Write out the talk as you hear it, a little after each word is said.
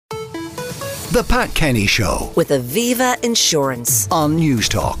The Pat Kenny Show with Aviva Insurance on News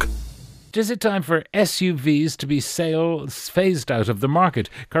Talk. Is it time for SUVs to be phased out of the market?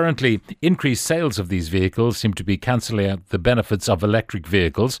 Currently, increased sales of these vehicles seem to be cancelling out the benefits of electric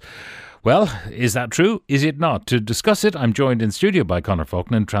vehicles. Well, is that true? Is it not? To discuss it, I'm joined in studio by Conor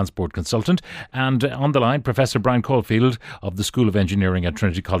Faughnan, transport consultant, and on the line, Professor Brian Caulfield of the School of Engineering at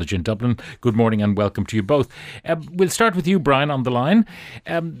Trinity College in Dublin. Good morning and welcome to you both. We'll start with you, Brian, on the line.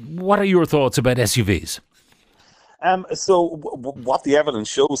 What are your thoughts about SUVs? What the evidence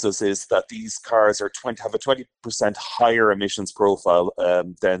shows us is that these cars have a 20% higher emissions profile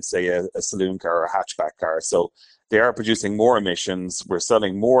than, say, a saloon car or a hatchback car. So they are producing more emissions. We're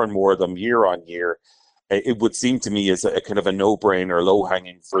selling more and more of them year on year. It would seem to me as a kind of a no-brainer,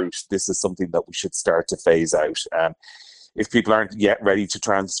 low-hanging fruit. This is something that we should start to phase out. If people aren't yet ready to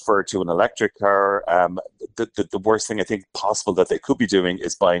transfer to an electric car, the worst thing I think possible that they could be doing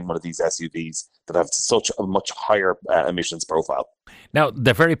is buying one of these SUVs that have such a much higher emissions profile. Now,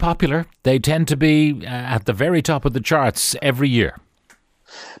 they're very popular. They tend to be at the very top of the charts every year.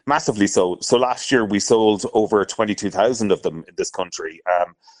 Massively so. So last year we sold over 22,000 of them in this country.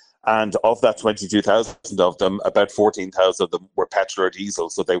 And of that 22,000 of them, about 14,000 of them were petrol or diesel.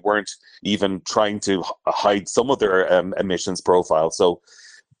 So they weren't even trying to hide some of their emissions profile. So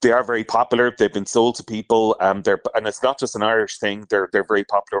they are very popular. They've been sold to people. And it's not just an Irish thing. They're very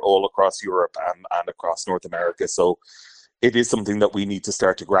popular all across Europe and across North America. So it is something that we need to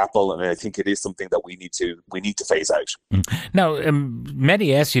start to grapple, and I think it is something that we need to phase out. Now, many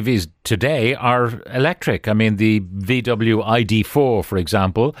SUVs today are electric. I mean, the VW ID4, for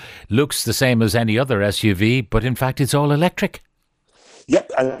example, looks the same as any other SUV, but in fact, it's all electric.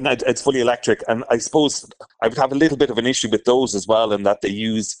 Yep, and it's fully electric. And I suppose I would have a little bit of an issue with those as well, in that they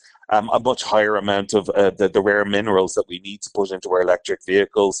use a much higher amount of the rare minerals that we need to put into our electric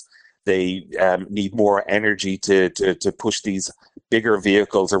vehicles. They need more energy to push these bigger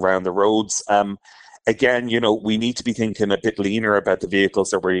vehicles around the roads. Again, we need to be thinking a bit leaner about the vehicles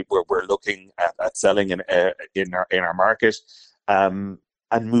that we're looking at selling in our market, and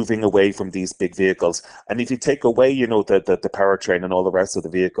moving away from these big vehicles. And if you take away, the powertrain and all the rest of the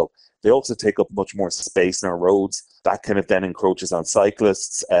vehicle, they also take up much more space in our roads. That kind of then encroaches on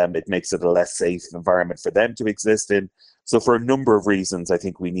cyclists. It makes it a less safe environment for them to exist in. So for a number of reasons, I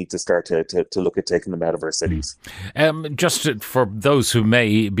think we need to start to look at taking them out of our cities. Just for those who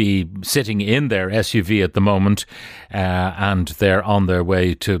may be sitting in their SUV at the moment and they're on their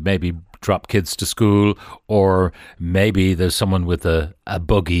way to maybe drop kids to school, or maybe there's someone with a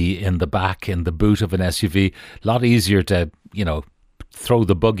buggy in the back, in the boot of an SUV, a lot easier to, throw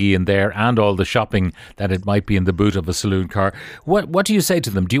the buggy in there and all the shopping that it might be in the boot of a saloon car. What do you say to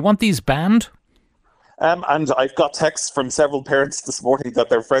them? Do you want these banned? And I've got texts from several parents this morning that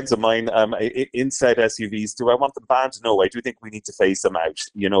they're friends of mine inside SUVs. Do I want them banned? No, I do think we need to phase them out,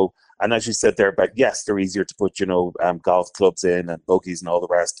 And as you said there, but yes, they're easier to put, golf clubs in and buggies and all the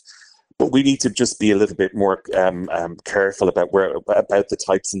rest. But we need to just be a little bit more careful about the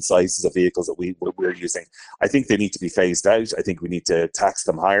types and sizes of vehicles that we're using. I think they need to be phased out. I think we need to tax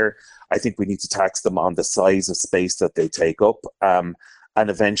them higher. I think we need to tax them on the size of space that they take up, and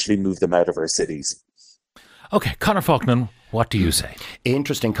eventually move them out of our cities. Okay, Conor Faughnan, what do you say?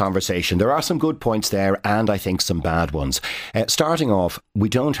 Interesting conversation. There are some good points there and I think some bad ones. Starting off, we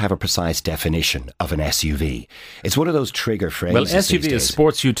don't have a precise definition of an SUV. It's one of those trigger phrases. Well, SUV is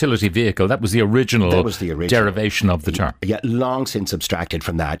sports utility vehicle. That was the original derivation of the term. Yeah, long since abstracted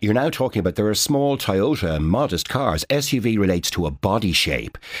from that. You're now talking about there are small Toyota modest cars. SUV relates to a body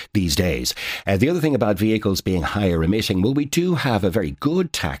shape these days. The other thing about vehicles being higher emitting, well, we do have a very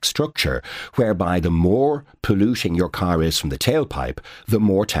good tax structure whereby the more polluting your car is from the tailpipe, the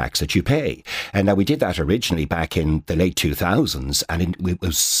more tax that you pay. And now we did that originally back in the late 2000s, and it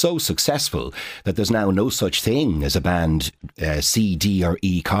was so successful that there's now no such thing as a band C, D or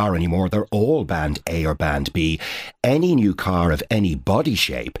E car anymore. They're all band A or band B. Any new car of any body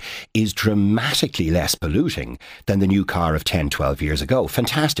shape is dramatically less polluting than the new car of 10, 12 years ago.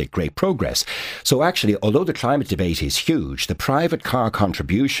 Fantastic, great progress. So actually, although the climate debate is huge, the private car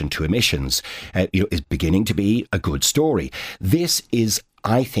contribution to emissions is beginning to be a good story. This is,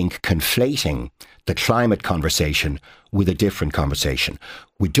 I think, conflating the climate conversation with a different conversation.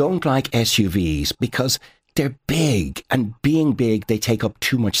 We don't like SUVs because they're big, and being big, they take up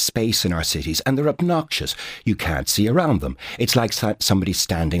too much space in our cities and they're obnoxious. You can't see around them. It's like somebody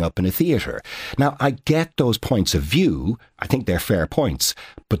standing up in a theatre. Now, I get those points of view. I think they're fair points,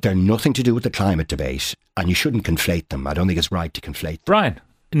 but they're nothing to do with the climate debate, and you shouldn't conflate them. I don't think it's right to conflate them. Brian,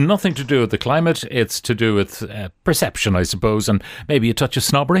 nothing to do with the climate. It's to do with perception, I suppose, and maybe a touch of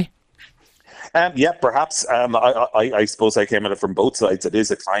snobbery. Yeah, perhaps. I suppose I came at it from both sides. It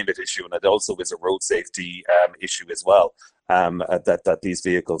is a climate issue, and it also is a road safety issue as well. That these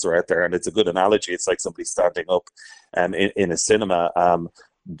vehicles are out there, and it's a good analogy. It's like somebody standing up in a cinema.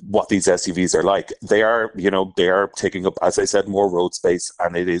 What these SUVs are like, they are taking up, as I said, more road space,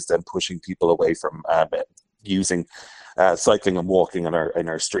 and it is then pushing people away from using cycling and walking in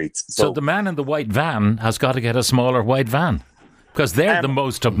our streets. So the man in the white van has got to get a smaller white van. Because they're the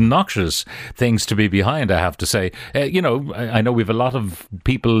most obnoxious things to be behind, I have to say. I know we've a lot of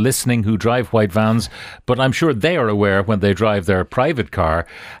people listening who drive white vans, but I'm sure they are aware when they drive their private car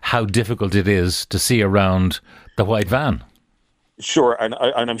how difficult it is to see around the white van. Sure, and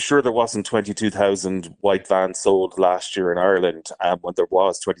I'm sure there wasn't 22,000 white vans sold last year in Ireland, when there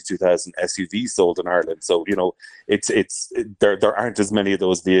was 22,000 SUVs sold in Ireland. So there aren't as many of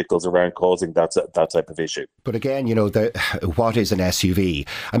those vehicles around causing that type of issue. But again, what is an SUV?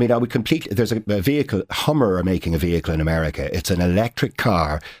 I mean, there's a vehicle. Hummer are making a vehicle in America. It's an electric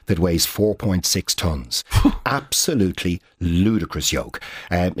car that weighs 4.6 tons. Absolutely ludicrous yoke.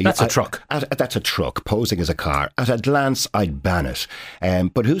 That's a truck. That's a truck posing as a car. At a glance, I'd ban it.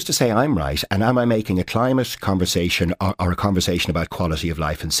 But who's to say I'm right? And am I making a climate conversation or a conversation about quality of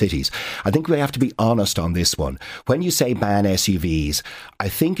life in cities? I think we have to be honest on this one. When you say ban SUVs, I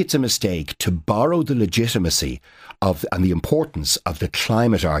think it's a mistake to borrow the legitimacy and the importance of the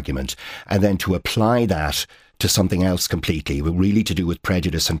climate argument and then to apply that to something else completely, really to do with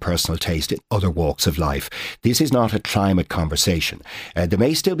prejudice and personal taste in other walks of life. This is not a climate conversation. There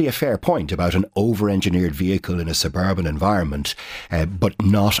may still be a fair point about an over-engineered vehicle in a suburban environment, but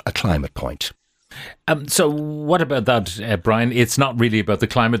not a climate point. So what about that, Brian? It's not really about the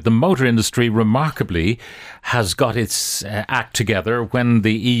climate. The motor industry, remarkably, has got its act together. When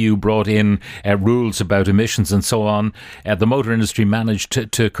the EU brought in rules about emissions and so on, the motor industry managed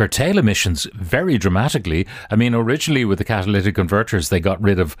to curtail emissions very dramatically. I mean, originally with the catalytic converters, they got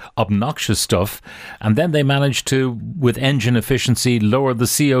rid of obnoxious stuff, and then they managed to, with engine efficiency, lower the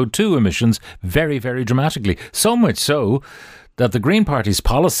CO2 emissions very, very dramatically. So much so that the Green Party's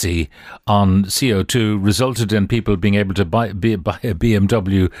policy on CO2 resulted in people being able to buy a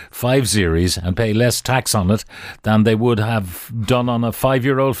BMW 5 Series and pay less tax on it than they would have done on a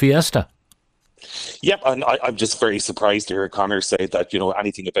 5-year-old Fiesta. Yep, and I'm just very surprised to hear Conor say that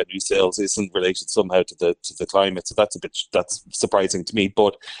anything about new sales isn't related somehow to the climate. So that's surprising to me.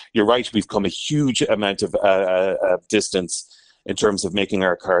 But you're right, we've come a huge amount of distance in terms of making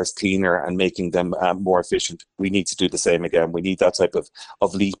our cars cleaner and making them more efficient. We need to do the same again. We need that type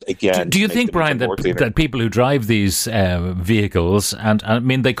of leap again. Do you think, Brian, that people who drive these vehicles, and I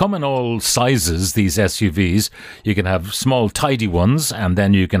mean, they come in all sizes, these SUVs, you can have small, tidy ones, and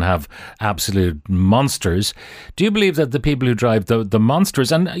then you can have absolute monsters. Do you believe that the people who drive the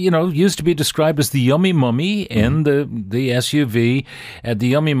monsters, and, used to be described as the yummy mummy in the SUV, the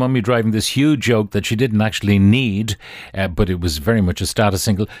yummy mummy driving this huge yoke that she didn't actually need, but it was very much a status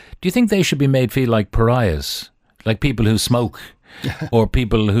symbol. Do you think they should be made feel like pariahs, like people who smoke or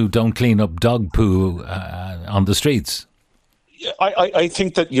people who don't clean up dog poo on the streets? I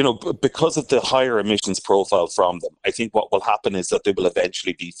think that, because of the higher emissions profile from them, I think what will happen is that they will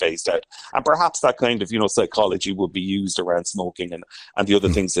eventually be phased out. And perhaps that kind of, psychology will be used around smoking and the other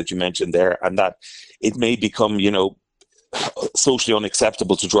things that you mentioned there, and that it may become, socially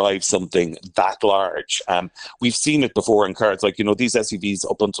unacceptable to drive something that large. We've seen it before in cars, like, these SUVs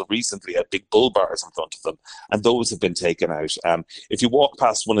up until recently had big bull bars in front of them, and those have been taken out. If you walk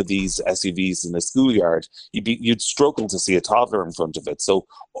past one of these SUVs in a schoolyard, you'd struggle to see a toddler in front of it. So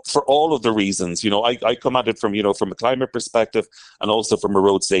for all of the reasons, I come at it from a climate perspective and also from a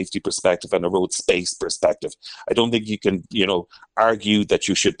road safety perspective and a road space perspective. I don't think you can, argue that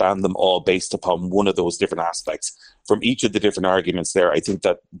you should ban them all based upon one of those different aspects. From each of the different arguments there, I think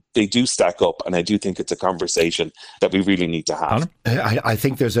that they do stack up, and I do think it's a conversation that we really need to have. I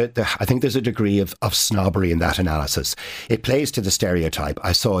think there's a degree of snobbery in that analysis. It plays to the stereotype.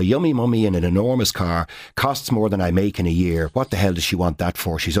 I saw a yummy mummy in an enormous car, costs more than I make in a year. What the hell does she want that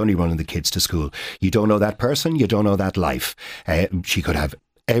for? She's only running the kids to school. You don't know that person, you don't know that life. She could have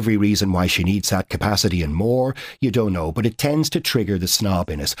every reason why she needs that capacity and more, you don't know, but it tends to trigger the snob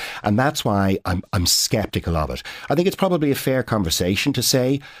in us, and that's why I'm sceptical of it. I think it's probably a fair conversation to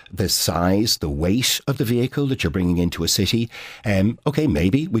say the size, the weight of the vehicle that you're bringing into a city. Okay,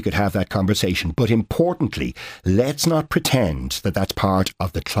 maybe we could have that conversation, but importantly, let's not pretend that that's part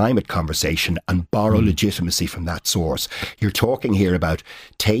of the climate conversation and borrow legitimacy from that source. You're talking here about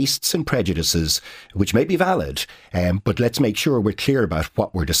tastes and prejudices, which may be valid, but let's make sure we're clear about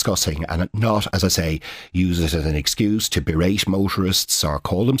what we're we're discussing, and not, as I say, use it as an excuse to berate motorists or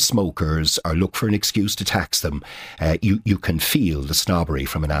call them smokers or look for an excuse to tax them. You can feel the snobbery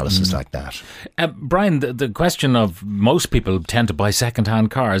from analysis like that. Brian, the question of most people tend to buy second-hand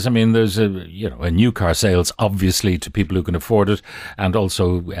cars. I mean, there's a new car sales, obviously, to people who can afford it, and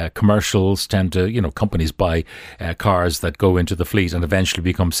also commercials tend to, companies buy cars that go into the fleet and eventually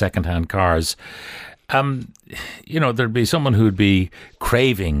become second-hand cars. There'd be someone who'd be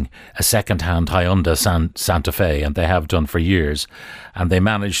craving a second-hand Hyundai Santa Fe, and they have done for years, and they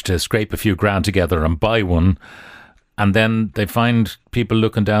manage to scrape a few grand together and buy one, and then they find people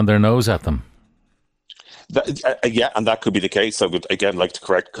looking down their nose at them. And that could be the case. I would again like to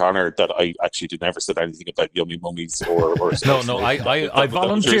correct Conor that I actually never said anything about yummy mummies or no. I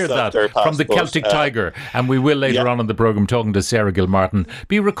volunteered that from the Celtic Tiger, and we will later on in the programme, talking to Sarah Gilmartin,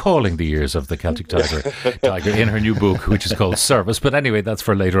 be recalling the years of the Celtic Tiger in her new book, which is called Service. But anyway, that's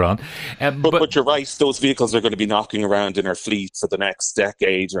for later on. But you're right; those vehicles are going to be knocking around in our fleet for the next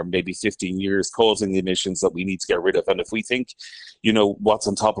decade or maybe 15 years, causing the emissions that we need to get rid of. And if we think, what's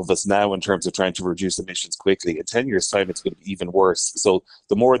on top of us now in terms of trying to reduce emissions quickly, in 10 years' time, it's going to be even worse. So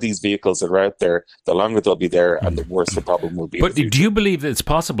the more of these vehicles that are out there, the longer they'll be there, and the worse the problem will be. But do you believe that it's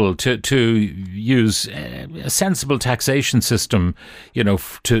possible to use a sensible taxation system,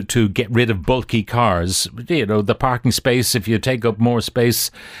 to get rid of bulky cars? The parking space, if you take up more space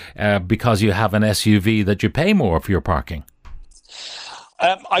because you have an SUV, that you pay more for your parking?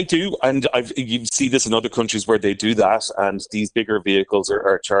 I do, and you see this in other countries where they do that, and these bigger vehicles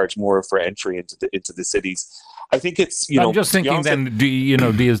are charged more for entry into the cities. I think it's I'm just thinking. Then,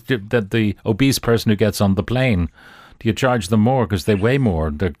 that the obese person who gets on the plane, do you charge them more because they weigh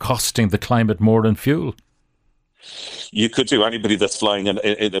more? They're costing the climate more in fuel. You could do. Anybody that's flying in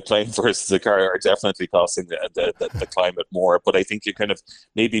a plane versus a car are definitely costing the climate more. But I think you're kind of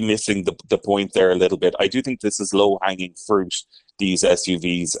maybe missing the point there a little bit. I do think this is low-hanging fruit, these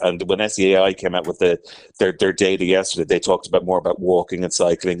SUVs. And when SEAI came out with their data yesterday, they talked more about walking and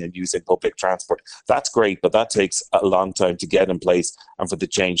cycling and using public transport. That's great, but that takes a long time to get in place and for the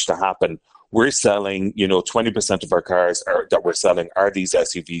change to happen. We're selling, 20% of our cars that we're selling are these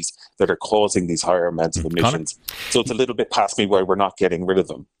SUVs that are causing these higher amounts of emissions. So it's a little bit past me why we're not getting rid of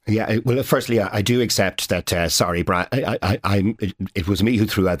them. Yeah, well, firstly, I do accept that, sorry, Brian, it was me who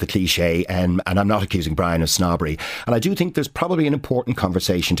threw out the cliche, and I'm not accusing Brian of snobbery. And I do think there's probably an important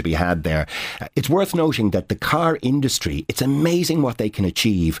conversation to be had there. It's worth noting that the car industry, it's amazing what they can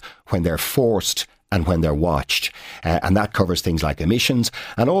achieve when they're forced and when they're watched. And that covers things like emissions.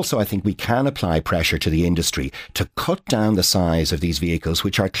 And also, I think we can apply pressure to the industry to cut down the size of these vehicles,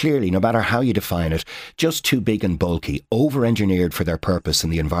 which are clearly, no matter how you define it, just too big and bulky, over-engineered for their purpose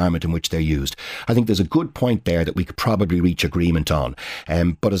and the environment in which they're used. I think there's a good point there that we could probably reach agreement on.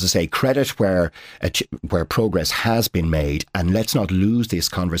 But as I say, credit where progress has been made, and let's not lose this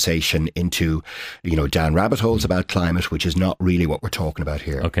conversation into, down rabbit holes about climate, which is not really what we're talking about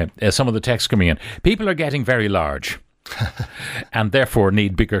here. Okay, some of the text coming in. People are getting very large and therefore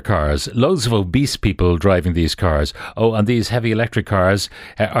need bigger cars. Loads of obese people driving these cars. Oh, and these heavy electric cars,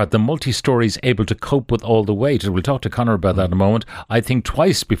 are the multi-stories able to cope with all the weight? We'll talk to Conor about that in a moment. I think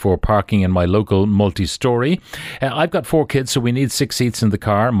twice before parking in my local multi-story. I've got 4 kids, so we need 6 seats in the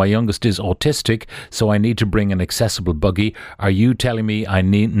car. My youngest is autistic, so I need to bring an accessible buggy. Are you telling me I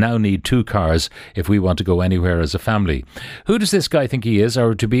now need 2 cars if we want to go anywhere as a family? Who does this guy think he is?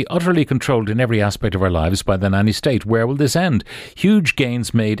 Or to be utterly controlled in every aspect of our lives by the nanny state? Where will this end? Huge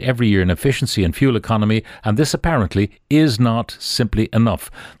gains made every year in efficiency and fuel economy, and this apparently is not simply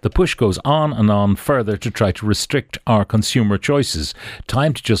enough. The push goes on and on further to try to restrict our consumer choices.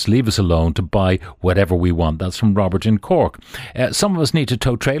 Time to just leave us alone to buy whatever we want. That's from Robert in Cork. Some of us need to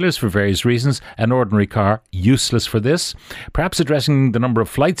tow trailers for various reasons. An ordinary car, useless for this. Perhaps addressing the number of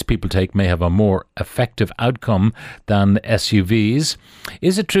flights people take may have a more effective outcome than SUVs.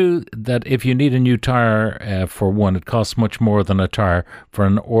 Is it true that if you need a new tyre for one, it costs much more than a tyre for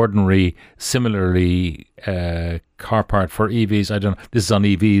an ordinary, similarly car part for EVs? I don't know. This is on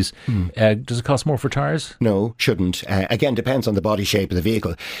EVs. Does it cost more for tyres? No, shouldn't. Again, depends on the body shape of the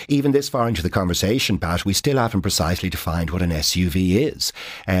vehicle. Even this far into the conversation, Pat, we still haven't precisely defined what an SUV is.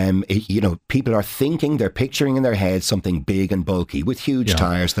 People are thinking, they're picturing in their head something big and bulky with huge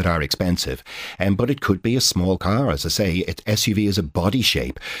tyres that are expensive. But it could be a small car. As I say, SUV is a body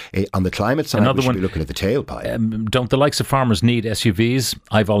shape. On the climate side, we should be looking at the tailpipe. Don't the likes of farmers need SUVs?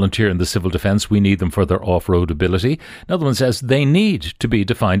 I volunteer in the civil defence. We need them for their off-road ability. policy. Another one says they need to be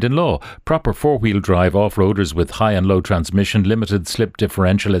defined in law. Proper four-wheel drive off-roaders with high and low transmission, limited slip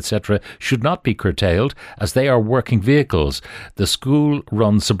differential, etc. should not be curtailed as they are working vehicles. The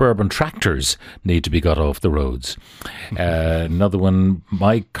school-run suburban tractors need to be got off the roads. Another one,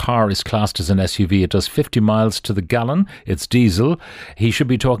 my car is classed as an SUV. It does 50 miles to the gallon. It's diesel. He should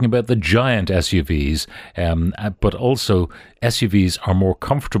be talking about the giant SUVs, but also SUVs are more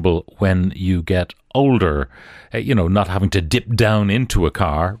comfortable when you get older, not having to dip down into a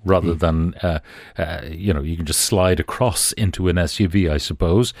car rather than, you can just slide across into an SUV, I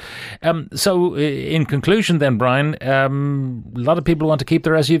suppose. So in conclusion then, Brian, a lot of people want to keep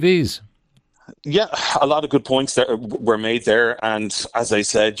their SUVs. Yeah, a lot of good points that were made there. And as I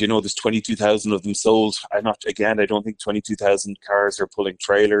said, there's 22,000 of them sold. I don't think 22,000 cars are pulling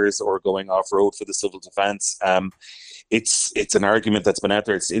trailers or going off-road for the civil defence. It's an argument that's been out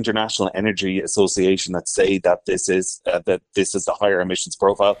there. It's the International Energy Association that say that this is the higher emissions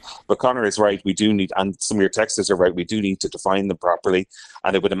profile. But Conor is right. We do need, and some of your texters are right, we do need to define them properly.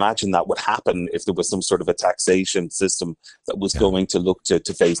 And I would imagine that would happen if there was some sort of a taxation system that was going to look to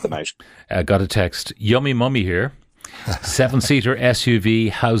phase them out. Got a text. Yummy mummy here. 7-seater SUV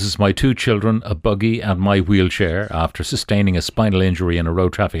houses my 2 children, a buggy and my wheelchair. After sustaining a spinal injury in a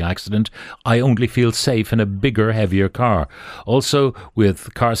road traffic accident, I only feel safe in a bigger, heavier car. Also,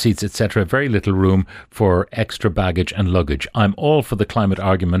 with car seats, etc., very little room for extra baggage and luggage. I'm all for the climate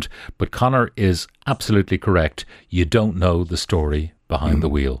argument, but Conor is absolutely correct. You don't know the story behind the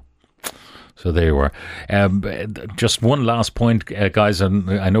wheel. So there you were. Just one last point, guys, and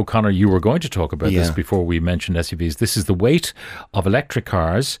I know, Conor, you were going to talk about this before we mentioned SUVs. This is the weight of electric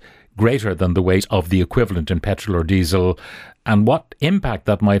cars greater than the weight of the equivalent in petrol or diesel, and what impact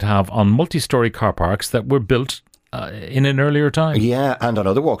that might have on multi-storey car parks that were built in an earlier time. Yeah, and on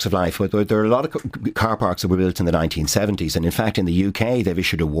other walks of life. There are a lot of car parks that were built in the 1970s, and in fact in the UK they've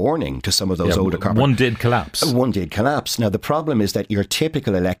issued a warning to some of those older car parks. One did collapse. One did collapse. Now the problem is that your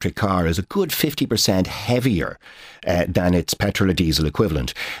typical electric car is a good 50% heavier than its petrol or diesel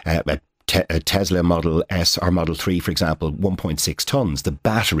equivalent. A Tesla Model S or Model 3, for example, 1.6 tonnes. The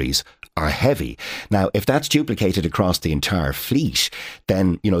batteries are heavy. Now, if that's duplicated across the entire fleet,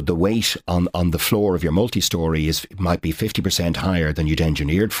 then, the weight on the floor of your multi-storey might be 50% higher than you'd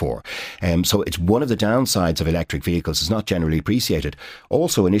engineered for. So it's one of the downsides of electric vehicles. It's not generally appreciated.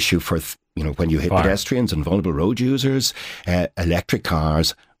 Also an issue for, when you hit pedestrians and vulnerable road users, electric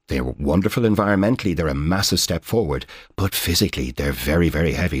cars. They're wonderful environmentally. They're a massive step forward. But physically, they're very,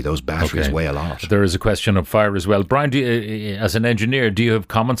 very heavy. Those batteries weigh a lot. There is a question of fire as well. Brian, as an engineer, do you have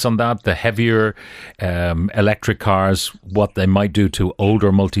comments on that? The heavier electric cars, what they might do to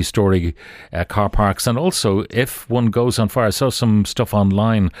older multi-storey car parks. And also, if one goes on fire, I saw some stuff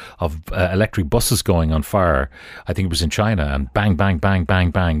online of electric buses going on fire. I think it was in China. And bang, bang, bang,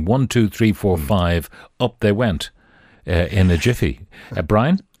 bang, bang. 1, 2, 3, 4, 5. Up they went in a jiffy.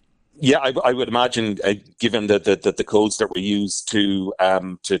 Brian? Yeah, I would imagine, given the codes that were used to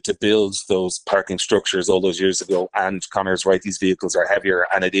build those parking structures all those years ago, and Conor's right, these vehicles are heavier,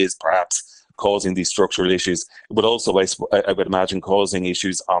 and it is perhaps causing these structural issues. It would also, I would imagine, causing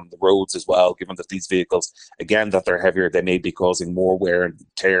issues on the roads as well, given that these vehicles, again, that they're heavier, they may be causing more wear and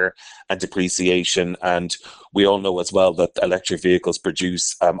tear and depreciation. And we all know as well that electric vehicles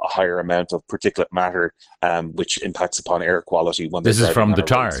produce a higher amount of particulate matter, which impacts upon air quality. This is from the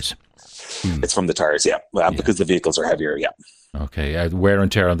tyres. It's from the tyres, because the vehicles are heavier, Okay, wear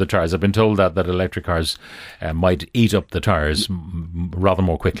and tear on the tyres. I've been told that electric cars might eat up the tyres rather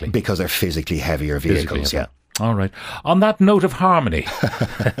more quickly. Because they're physically heavier vehicles, All right. On that note of harmony,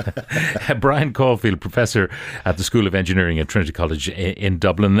 Brian Caulfield, Professor at the School of Engineering at Trinity College in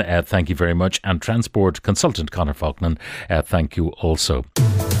Dublin, thank you very much. And Transport Consultant Conor Faughnan, thank you also.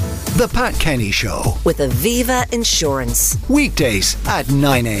 The Pat Kenny Show with Aviva Insurance. Weekdays at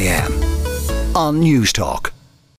 9 a.m. on News Talk.